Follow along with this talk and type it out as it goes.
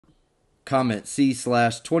Comet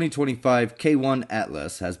C/2025 K1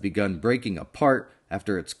 Atlas has begun breaking apart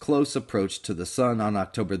after its close approach to the Sun on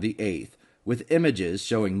October the 8th, with images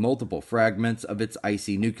showing multiple fragments of its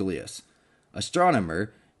icy nucleus.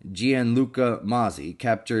 Astronomer Gianluca Masi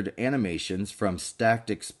captured animations from stacked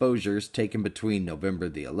exposures taken between November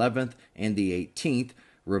the 11th and the 18th,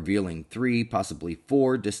 revealing 3, possibly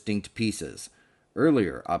 4 distinct pieces.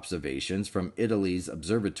 Earlier observations from Italy's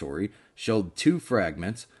Observatory showed 2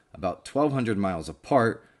 fragments, about 1,200 miles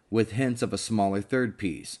apart, with hints of a smaller third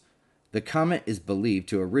piece. The comet is believed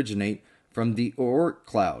to originate from the Oort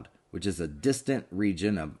Cloud, which is a distant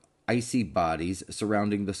region of icy bodies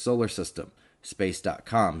surrounding the solar system,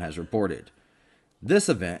 Space.com has reported. This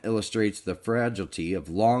event illustrates the fragility of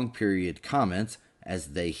long-period comets as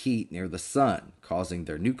they heat near the Sun, causing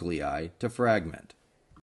their nuclei to fragment.